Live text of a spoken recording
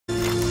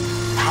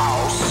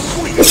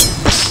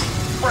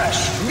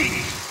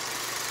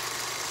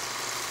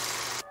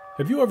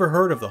Have you ever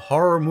heard of the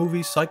horror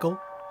movie cycle?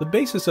 The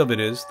basis of it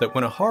is that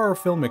when a horror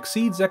film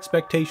exceeds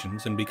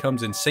expectations and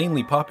becomes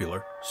insanely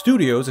popular,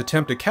 studios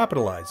attempt to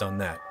capitalize on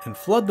that and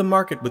flood the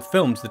market with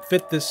films that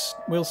fit this,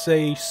 we'll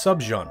say,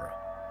 subgenre.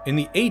 In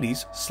the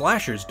 80s,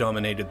 slashers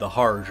dominated the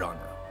horror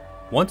genre.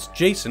 Once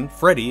Jason,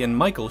 Freddy, and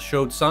Michael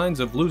showed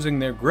signs of losing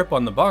their grip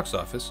on the box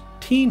office,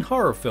 teen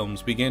horror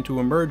films began to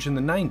emerge in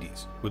the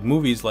 90s, with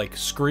movies like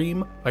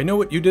Scream, I Know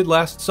What You Did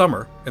Last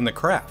Summer, and The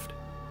Craft.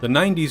 The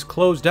 90s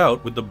closed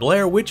out with the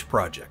Blair Witch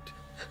Project,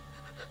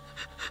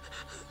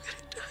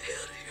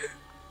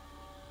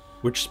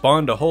 which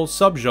spawned a whole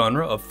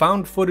subgenre of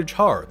found footage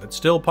horror that's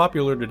still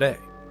popular today.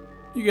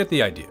 You get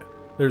the idea.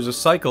 There's a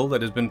cycle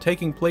that has been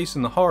taking place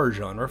in the horror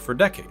genre for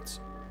decades.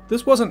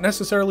 This wasn't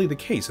necessarily the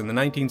case in the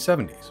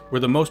 1970s,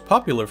 where the most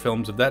popular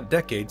films of that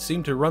decade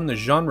seemed to run the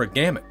genre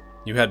gamut.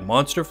 You had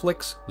monster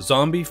flicks,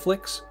 zombie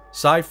flicks,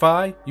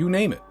 sci-fi, you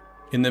name it.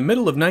 In the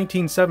middle of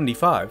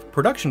 1975,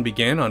 production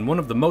began on one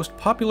of the most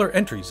popular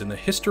entries in the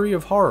history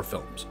of horror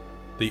films,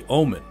 The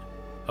Omen,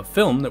 a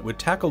film that would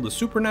tackle the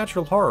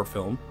supernatural horror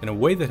film in a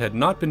way that had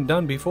not been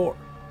done before.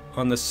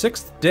 On the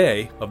 6th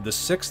day of the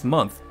 6th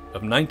month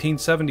of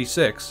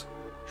 1976,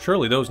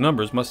 surely those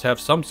numbers must have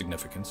some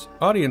significance,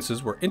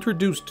 audiences were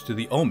introduced to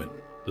The Omen,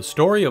 the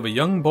story of a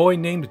young boy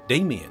named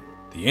Damian,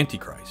 the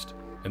Antichrist,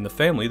 and the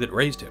family that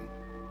raised him.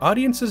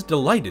 Audiences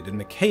delighted in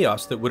the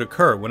chaos that would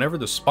occur whenever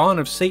the spawn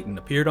of Satan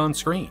appeared on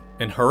screen,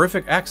 and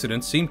horrific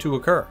accidents seemed to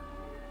occur.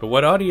 But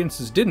what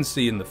audiences didn't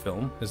see in the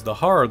film is the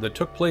horror that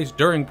took place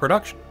during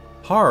production.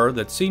 Horror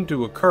that seemed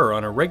to occur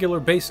on a regular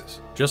basis,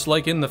 just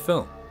like in the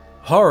film.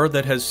 Horror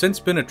that has since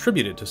been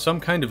attributed to some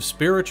kind of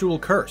spiritual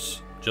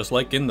curse, just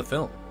like in the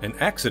film. And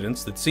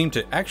accidents that seem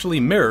to actually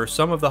mirror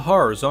some of the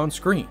horrors on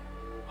screen.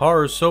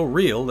 Horrors so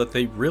real that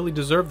they really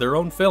deserve their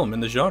own film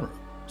in the genre.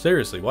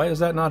 Seriously, why has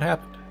that not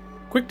happened?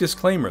 Quick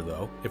disclaimer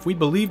though, if we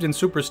believed in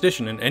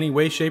superstition in any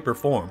way, shape, or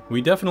form,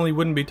 we definitely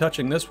wouldn't be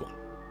touching this one.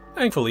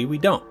 Thankfully, we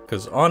don't,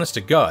 because honest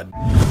to God,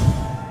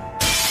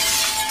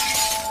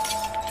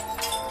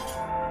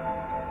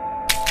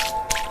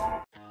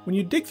 when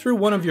you dig through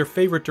one of your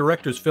favorite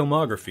directors'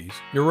 filmographies,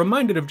 you're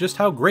reminded of just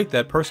how great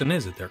that person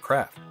is at their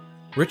craft.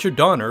 Richard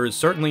Donner is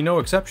certainly no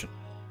exception.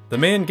 The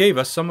man gave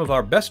us some of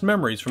our best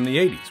memories from the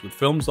 80s with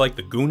films like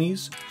The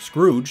Goonies,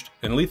 Scrooged,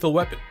 and Lethal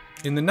Weapon.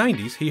 In the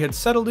 90s, he had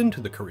settled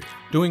into the career,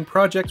 doing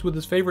projects with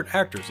his favorite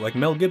actors like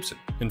Mel Gibson,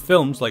 in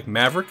films like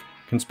Maverick,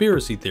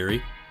 Conspiracy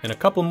Theory, and a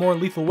couple more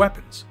Lethal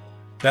Weapons.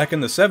 Back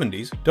in the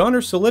 70s,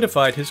 Donner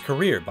solidified his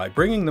career by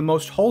bringing the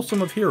most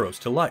wholesome of heroes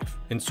to life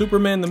in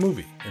Superman the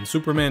movie and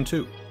Superman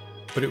 2.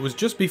 But it was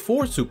just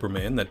before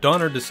Superman that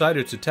Donner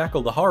decided to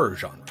tackle the horror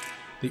genre.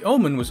 The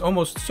Omen was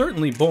almost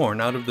certainly born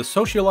out of the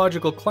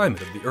sociological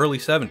climate of the early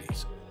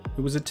 70s.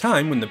 It was a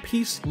time when the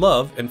peace,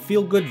 love, and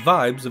feel-good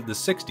vibes of the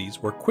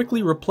 60s were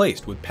quickly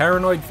replaced with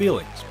paranoid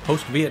feelings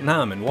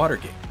post-Vietnam and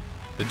Watergate.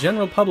 The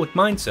general public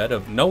mindset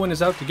of no one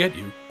is out to get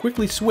you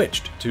quickly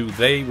switched to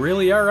they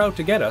really are out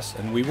to get us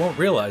and we won't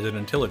realize it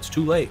until it's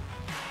too late.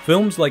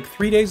 Films like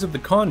 3 Days of the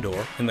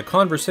Condor and The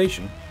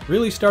Conversation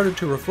really started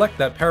to reflect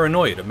that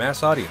paranoia to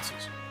mass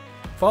audiences.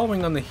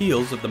 Following on the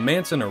heels of the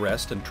Manson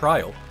arrest and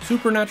trial,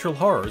 supernatural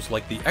horrors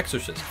like The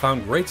Exorcist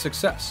found great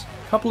success,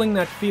 coupling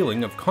that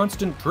feeling of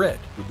constant dread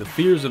with the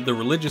fears of the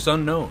religious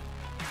unknown.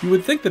 You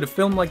would think that a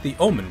film like The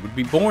Omen would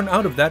be born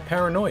out of that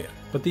paranoia,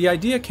 but the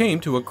idea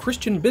came to a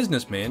Christian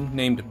businessman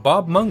named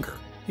Bob Munger.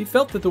 He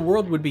felt that the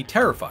world would be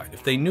terrified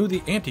if they knew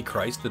the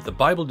Antichrist that the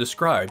Bible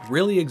described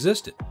really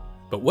existed.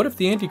 But what if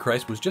the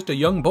Antichrist was just a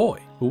young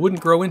boy who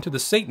wouldn't grow into the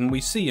Satan we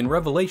see in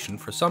Revelation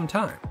for some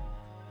time?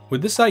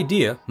 With this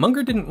idea,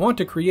 Munger didn't want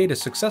to create a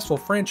successful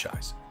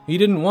franchise. He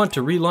didn't want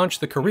to relaunch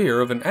the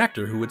career of an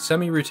actor who had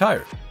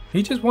semi-retired.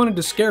 He just wanted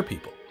to scare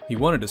people. He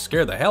wanted to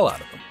scare the hell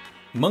out of them.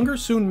 Munger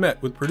soon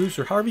met with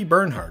producer Harvey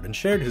Bernhard and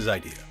shared his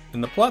idea,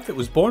 and the plot that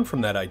was born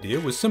from that idea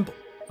was simple.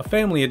 A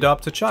family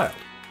adopts a child.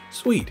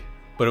 Sweet.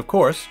 But of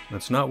course,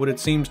 that's not what it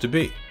seems to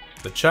be.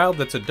 The child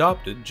that's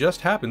adopted just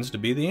happens to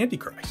be the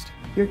Antichrist.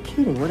 You're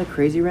kidding, what a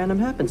crazy random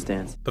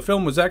happenstance. The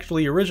film was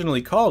actually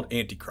originally called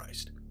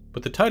Antichrist,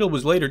 but the title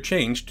was later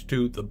changed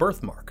to The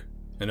Birthmark,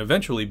 and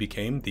eventually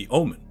became The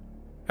Omen.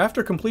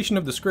 After completion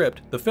of the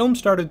script, the film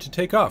started to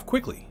take off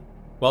quickly.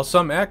 While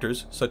some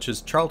actors, such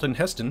as Charlton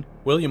Heston,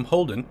 William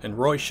Holden, and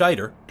Roy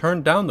Scheider,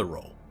 turned down the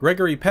role,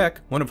 Gregory Peck,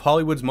 one of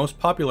Hollywood's most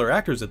popular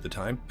actors at the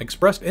time,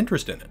 expressed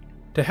interest in it.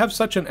 To have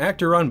such an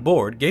actor on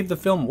board gave the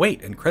film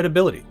weight and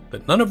credibility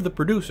that none of the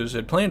producers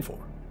had planned for.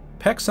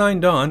 Peck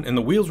signed on and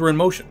the wheels were in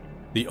motion.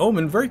 The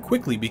Omen very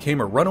quickly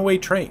became a runaway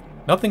train.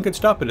 Nothing could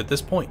stop it at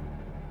this point.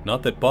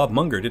 Not that Bob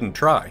Munger didn't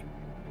try.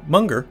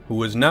 Munger, who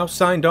was now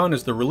signed on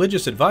as the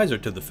religious advisor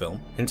to the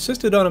film,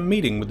 insisted on a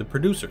meeting with the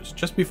producers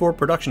just before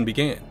production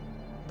began.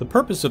 The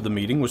purpose of the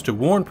meeting was to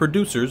warn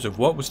producers of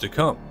what was to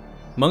come.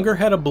 Munger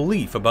had a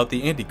belief about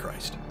the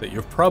Antichrist that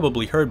you've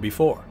probably heard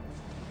before.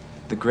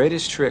 The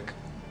greatest trick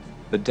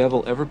the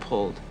devil ever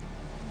pulled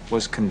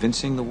was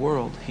convincing the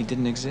world he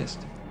didn't exist.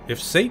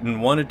 If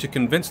Satan wanted to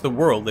convince the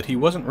world that he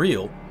wasn't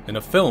real, and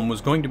a film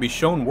was going to be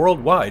shown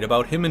worldwide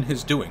about him and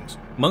his doings,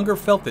 Munger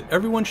felt that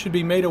everyone should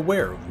be made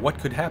aware of what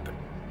could happen.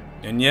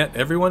 And yet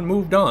everyone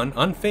moved on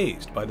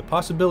unfazed by the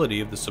possibility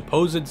of the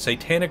supposed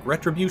satanic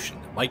retribution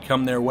that might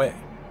come their way.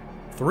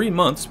 3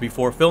 months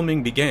before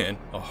filming began,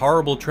 a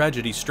horrible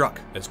tragedy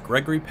struck as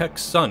Gregory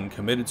Peck's son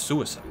committed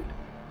suicide.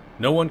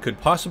 No one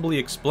could possibly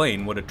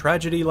explain what a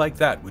tragedy like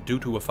that would do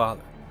to a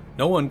father.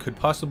 No one could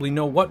possibly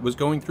know what was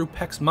going through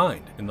Peck's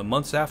mind in the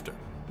months after.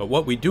 But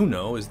what we do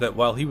know is that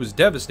while he was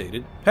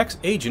devastated, Peck's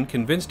agent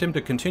convinced him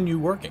to continue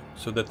working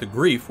so that the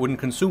grief wouldn't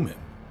consume him.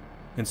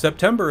 In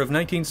September of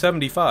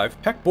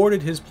 1975, Peck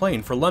boarded his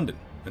plane for London,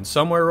 and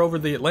somewhere over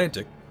the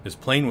Atlantic, his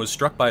plane was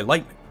struck by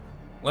lightning.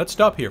 Let's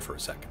stop here for a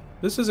second.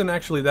 This isn't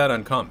actually that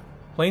uncommon.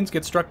 Planes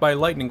get struck by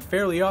lightning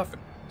fairly often,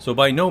 so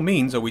by no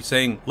means are we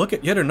saying, look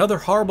at yet another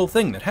horrible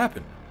thing that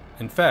happened.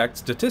 In fact,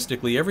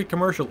 statistically, every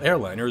commercial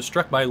airliner is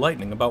struck by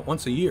lightning about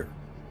once a year.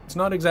 It's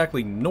not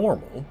exactly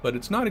normal, but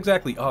it's not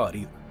exactly odd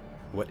either.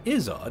 What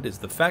is odd is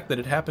the fact that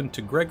it happened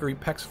to Gregory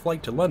Peck's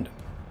flight to London.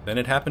 Then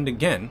it happened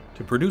again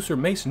to producer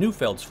Mace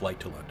Neufeld's flight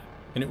to London,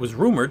 and it was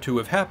rumored to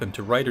have happened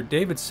to writer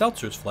David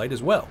Seltzer's flight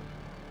as well.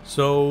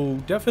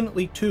 So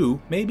definitely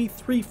 2, maybe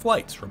 3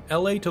 flights from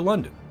LA to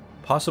London,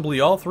 possibly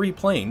all 3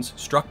 planes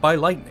struck by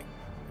lightning.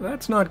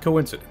 That's not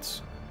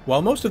coincidence.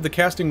 While most of the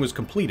casting was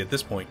complete at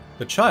this point,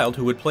 the child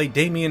who would play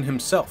Damian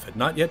himself had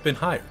not yet been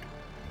hired.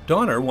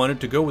 Donner wanted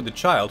to go with the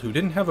child who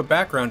didn't have a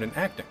background in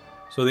acting,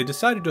 so they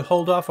decided to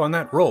hold off on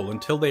that role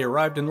until they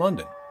arrived in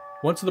London.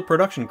 Once the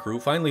production crew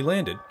finally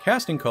landed,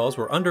 casting calls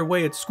were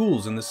underway at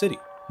schools in the city.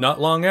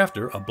 Not long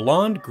after, a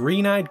blonde,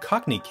 green-eyed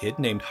Cockney kid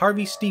named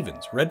Harvey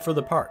Stevens read for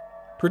the part.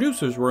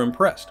 Producers were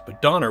impressed,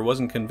 but Donner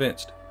wasn't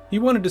convinced. He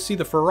wanted to see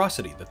the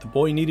ferocity that the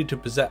boy needed to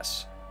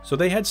possess, so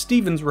they had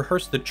Stevens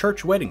rehearse the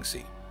church wedding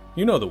scene.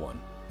 You know the one.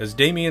 As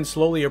Damian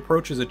slowly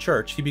approaches a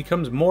church, he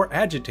becomes more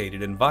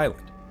agitated and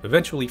violent,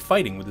 eventually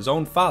fighting with his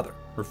own father,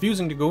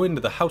 refusing to go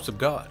into the house of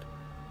God.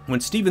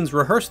 When Stevens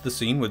rehearsed the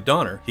scene with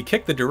Donner, he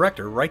kicked the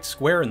director right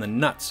square in the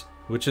nuts,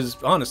 which is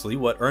honestly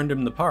what earned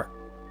him the part.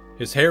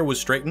 His hair was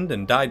straightened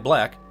and dyed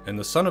black, and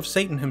the son of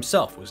Satan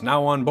himself was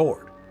now on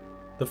board.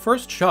 The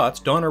first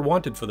shots Donner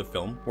wanted for the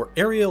film were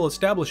aerial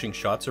establishing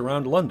shots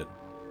around London.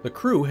 The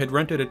crew had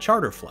rented a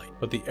charter flight,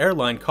 but the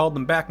airline called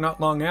them back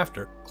not long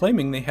after,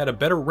 claiming they had a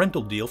better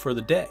rental deal for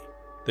the day.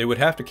 They would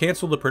have to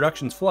cancel the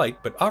production's flight,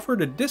 but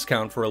offered a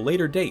discount for a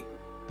later date.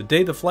 The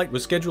day the flight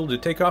was scheduled to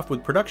take off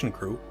with production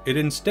crew, it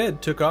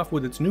instead took off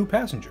with its new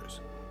passengers.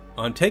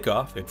 On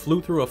takeoff, it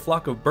flew through a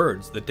flock of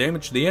birds that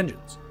damaged the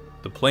engines.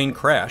 The plane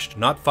crashed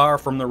not far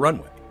from the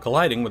runway,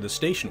 colliding with a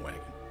station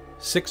wagon.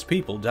 6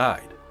 people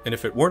died, and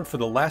if it weren't for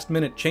the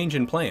last-minute change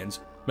in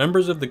plans,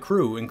 members of the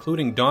crew,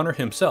 including Donner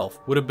himself,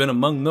 would have been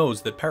among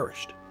those that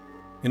perished.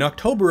 In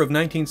October of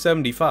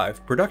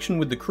 1975, production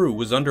with the crew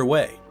was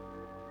underway.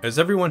 As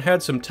everyone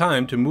had some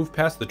time to move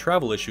past the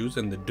travel issues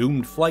and the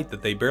doomed flight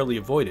that they barely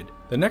avoided,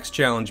 the next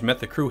challenge met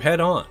the crew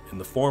head-on in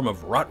the form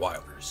of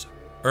Rottweilers.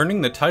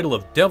 Earning the title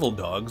of Devil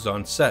Dogs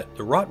on set,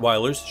 the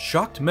Rottweilers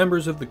shocked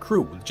members of the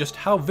crew with just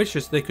how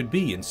vicious they could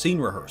be in scene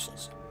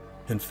rehearsals.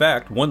 In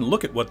fact, one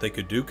look at what they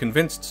could do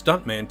convinced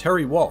stuntman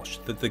Terry Walsh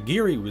that the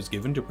gear he was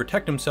given to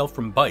protect himself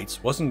from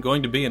bites wasn't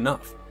going to be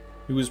enough.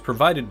 He was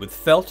provided with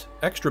felt,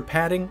 extra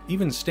padding,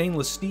 even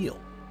stainless steel.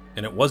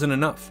 And it wasn't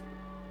enough.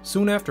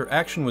 Soon after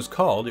action was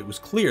called, it was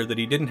clear that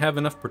he didn't have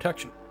enough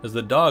protection, as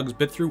the dogs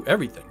bit through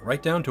everything,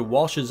 right down to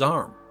Walsh's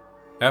arm.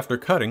 After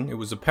cutting, it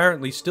was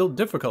apparently still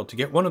difficult to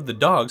get one of the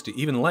dogs to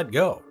even let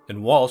go,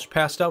 and Walsh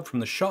passed out from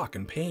the shock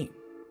and pain.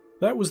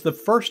 That was the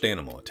first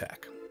animal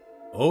attack.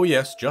 Oh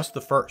yes, just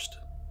the first.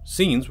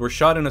 Scenes were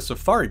shot in a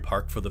safari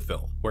park for the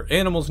film, where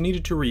animals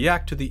needed to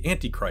react to the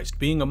antichrist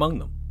being among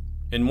them.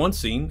 In one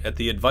scene, at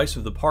the advice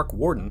of the park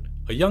warden,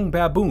 a young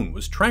baboon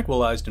was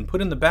tranquilized and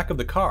put in the back of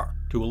the car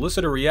to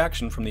elicit a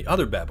reaction from the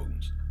other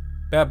baboons.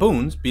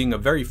 Baboons, being a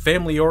very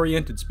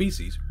family-oriented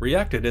species,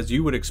 reacted as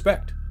you would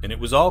expect, and it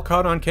was all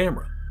caught on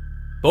camera.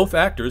 Both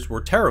actors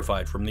were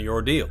terrified from the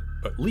ordeal,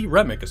 but Lee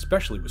Remick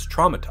especially was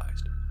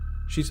traumatized.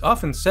 She's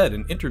often said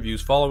in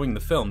interviews following the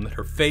film that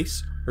her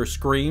face, her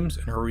screams,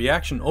 and her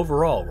reaction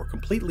overall were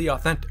completely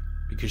authentic,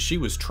 because she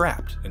was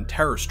trapped and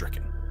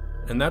terror-stricken.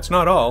 And that's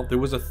not all, there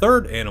was a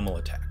third animal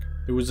attack.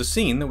 There was a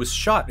scene that was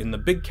shot in the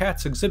Big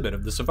Cats exhibit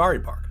of the safari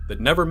park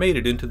that never made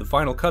it into the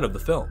final cut of the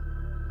film.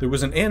 There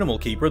was an animal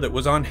keeper that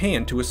was on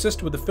hand to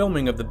assist with the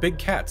filming of the big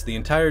cats the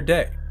entire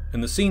day,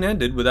 and the scene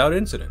ended without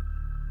incident.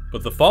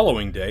 But the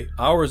following day,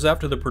 hours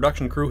after the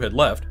production crew had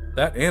left,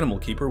 that animal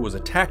keeper was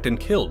attacked and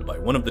killed by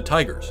one of the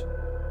tigers.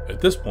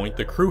 At this point,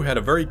 the crew had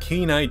a very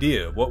keen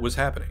idea of what was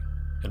happening,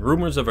 and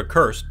rumors of a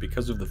curse,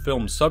 because of the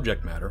film's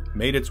subject matter,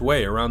 made its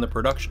way around the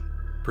production.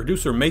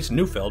 Producer Mace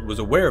Neufeld was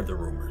aware of the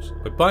rumors,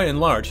 but by and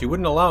large he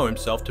wouldn't allow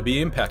himself to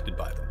be impacted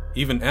by them,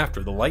 even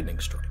after the lightning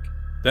strike.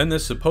 Then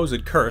this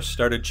supposed curse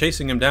started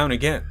chasing him down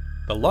again.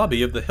 The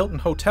lobby of the Hilton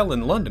Hotel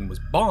in London was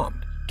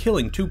bombed,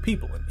 killing 2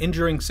 people and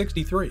injuring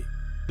 63.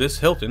 This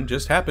Hilton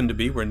just happened to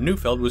be where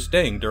Neufeld was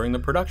staying during the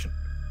production,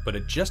 but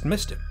it just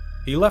missed him.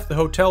 He left the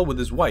hotel with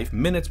his wife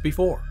minutes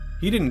before.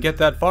 He didn't get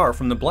that far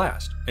from the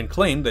blast, and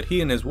claimed that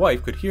he and his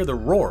wife could hear the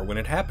roar when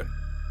it happened.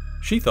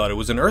 She thought it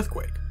was an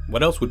earthquake.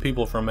 What else would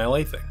people from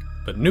LA think?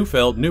 But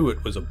Neufeld knew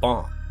it was a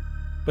bomb.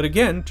 But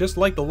again, just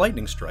like the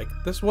lightning strike,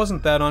 this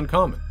wasn't that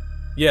uncommon.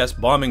 Yes,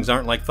 bombings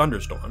aren't like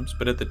thunderstorms,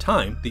 but at the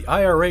time, the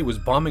IRA was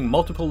bombing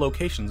multiple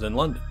locations in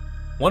London.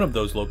 One of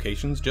those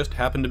locations just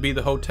happened to be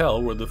the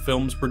hotel where the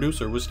film's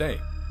producer was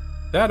staying.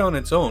 That on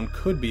its own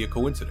could be a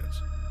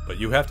coincidence, but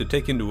you have to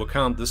take into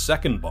account the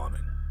second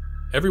bombing.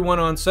 Everyone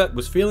on set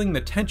was feeling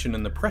the tension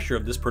and the pressure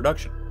of this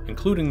production,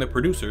 including the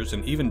producers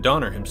and even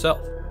Donner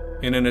himself.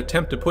 In an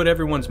attempt to put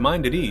everyone's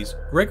mind at ease,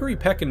 Gregory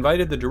Peck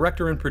invited the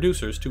director and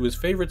producers to his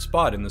favorite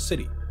spot in the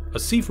city, a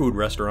seafood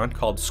restaurant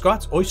called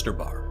Scott's Oyster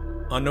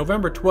Bar. On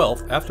November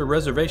 12th, after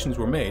reservations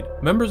were made,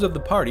 members of the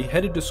party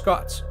headed to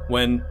Scott's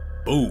when,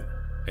 boom,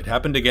 it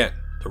happened again.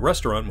 The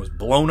restaurant was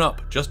blown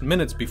up just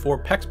minutes before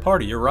Peck's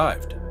party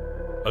arrived.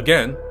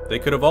 Again, they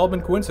could have all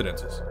been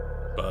coincidences.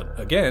 But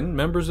again,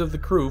 members of the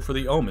crew for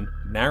the Omen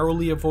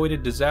narrowly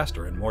avoided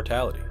disaster and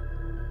mortality.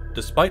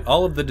 Despite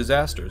all of the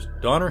disasters,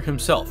 Donner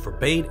himself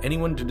forbade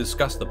anyone to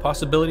discuss the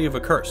possibility of a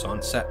curse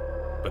on set.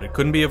 But it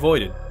couldn't be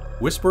avoided.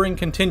 Whispering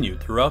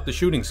continued throughout the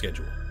shooting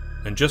schedule.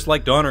 And just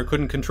like Donner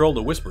couldn't control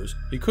the whispers,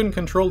 he couldn't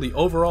control the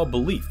overall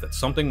belief that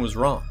something was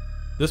wrong.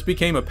 This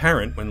became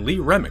apparent when Lee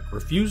Remick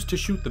refused to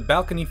shoot the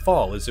balcony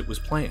fall as it was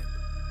planned.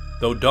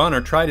 Though Donner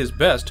tried his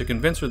best to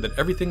convince her that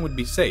everything would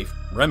be safe,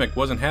 Remick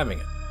wasn't having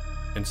it.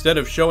 Instead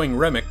of showing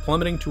Remick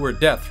plummeting to her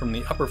death from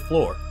the upper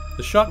floor,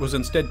 the shot was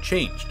instead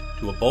changed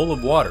to a bowl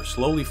of water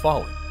slowly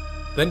falling,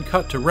 then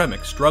cut to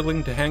Remick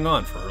struggling to hang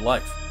on for her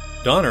life.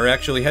 Donner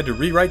actually had to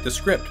rewrite the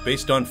script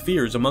based on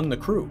fears among the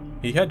crew.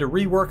 He had to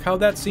rework how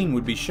that scene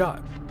would be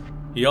shot.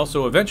 He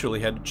also eventually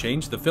had to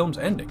change the film's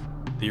ending.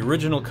 The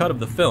original cut of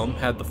the film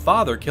had the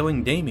father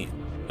killing Damian,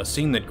 a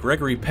scene that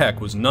Gregory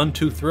Peck was none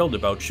too thrilled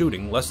about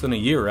shooting less than a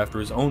year after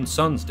his own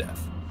son's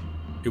death.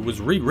 It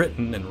was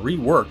rewritten and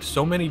reworked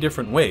so many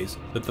different ways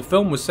that the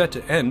film was set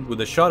to end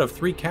with a shot of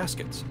 3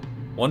 caskets,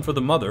 one for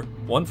the mother,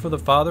 one for the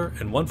father,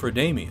 and one for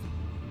Damian.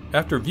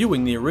 After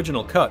viewing the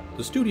original cut,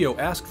 the studio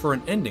asked for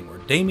an ending where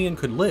Damian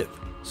could live,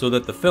 so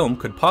that the film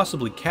could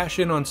possibly cash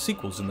in on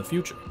sequels in the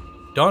future.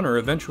 Donner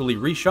eventually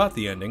reshot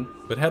the ending,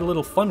 but had a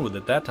little fun with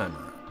it that time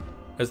around.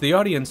 As the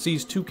audience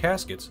sees 2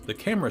 caskets, the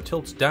camera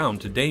tilts down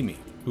to Damian,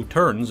 who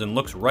turns and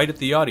looks right at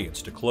the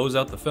audience to close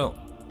out the film.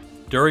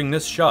 During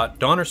this shot,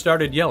 Donner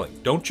started yelling,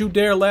 "Don't you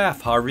dare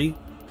laugh, Harvey!"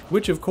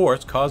 which of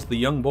course caused the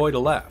young boy to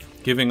laugh,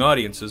 giving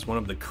audiences one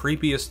of the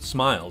creepiest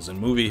smiles in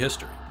movie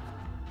history.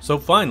 So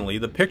finally,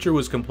 the picture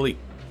was complete.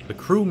 The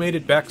crew made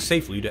it back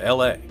safely to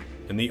LA,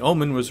 and The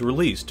Omen was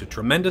released to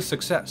tremendous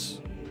success.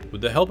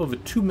 With the help of a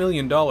 $2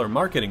 million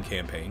marketing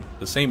campaign,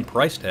 the same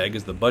price tag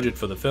as the budget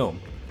for the film,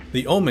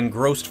 The Omen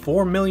grossed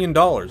 $4 million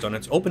on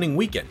its opening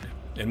weekend,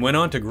 and went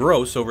on to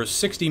gross over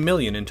 $60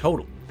 million in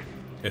total.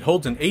 It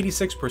holds an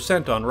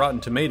 86% on Rotten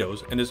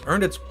Tomatoes and has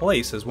earned its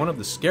place as one of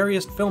the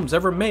scariest films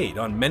ever made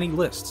on many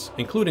lists,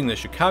 including the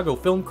Chicago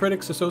Film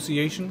Critics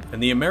Association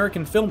and the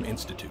American Film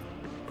Institute.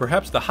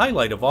 Perhaps the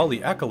highlight of all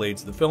the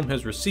accolades the film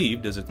has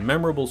received is its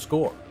memorable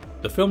score.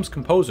 The film's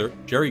composer,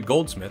 Jerry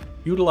Goldsmith,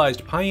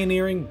 utilized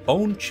pioneering,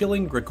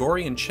 bone-chilling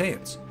Gregorian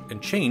chants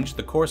and changed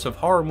the course of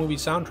horror movie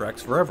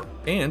soundtracks forever,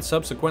 and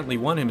subsequently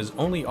won him his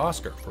only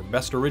Oscar for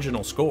Best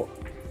Original Score.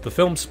 The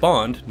film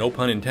spawned, no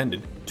pun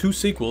intended, 2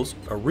 sequels,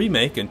 a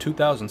remake in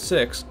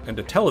 2006, and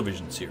a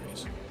television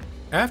series.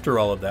 After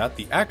all of that,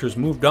 the actors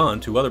moved on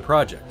to other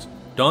projects.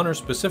 Donner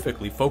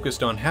specifically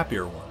focused on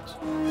happier ones.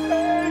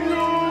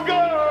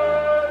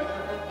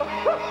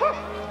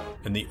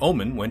 And The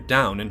Omen went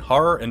down in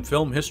horror and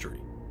film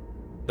history.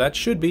 That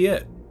should be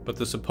it, but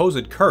the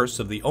supposed curse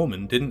of The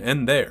Omen didn't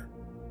end there.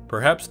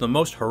 Perhaps the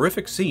most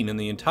horrific scene in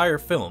the entire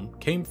film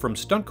came from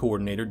stunt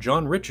coordinator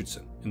John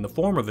Richardson in the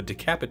form of a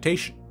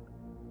decapitation.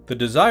 The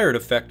desired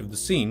effect of the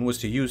scene was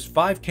to use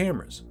 5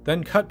 cameras,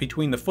 then cut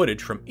between the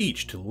footage from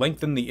each to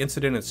lengthen the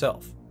incident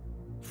itself.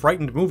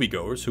 Frightened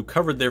moviegoers who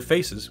covered their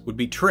faces would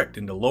be tricked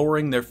into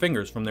lowering their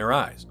fingers from their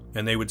eyes,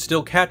 and they would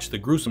still catch the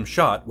gruesome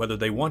shot whether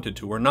they wanted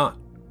to or not,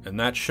 and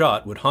that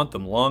shot would haunt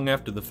them long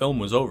after the film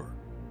was over.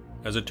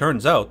 As it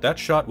turns out, that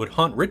shot would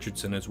haunt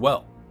Richardson as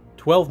well.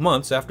 12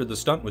 months after the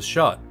stunt was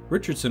shot,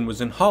 Richardson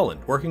was in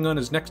Holland working on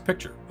his next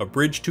picture, A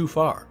Bridge Too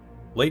Far.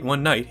 Late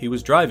one night, he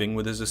was driving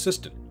with his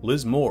assistant,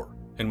 Liz Moore,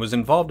 and was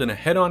involved in a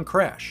head-on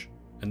crash,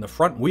 and the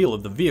front wheel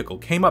of the vehicle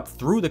came up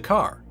through the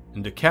car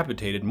and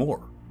decapitated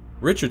Moore.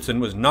 Richardson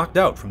was knocked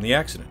out from the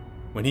accident.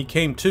 When he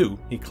came to,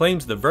 he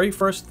claims the very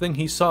first thing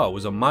he saw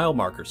was a mile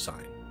marker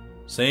sign,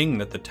 saying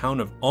that the town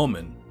of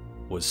Omen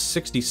was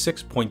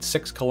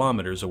 66.6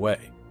 kilometers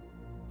away.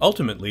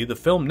 Ultimately, the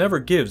film never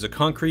gives a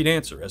concrete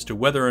answer as to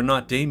whether or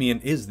not Damian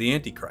is the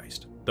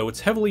Antichrist, though it's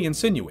heavily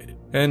insinuated,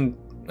 and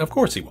of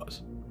course he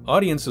was.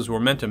 Audiences were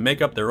meant to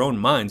make up their own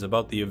minds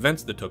about the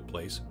events that took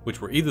place, which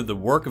were either the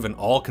work of an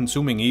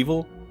all-consuming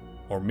evil,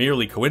 or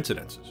merely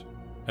coincidences.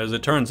 As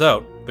it turns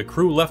out, the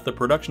crew left the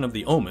production of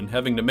The Omen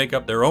having to make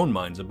up their own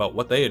minds about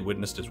what they had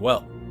witnessed as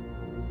well.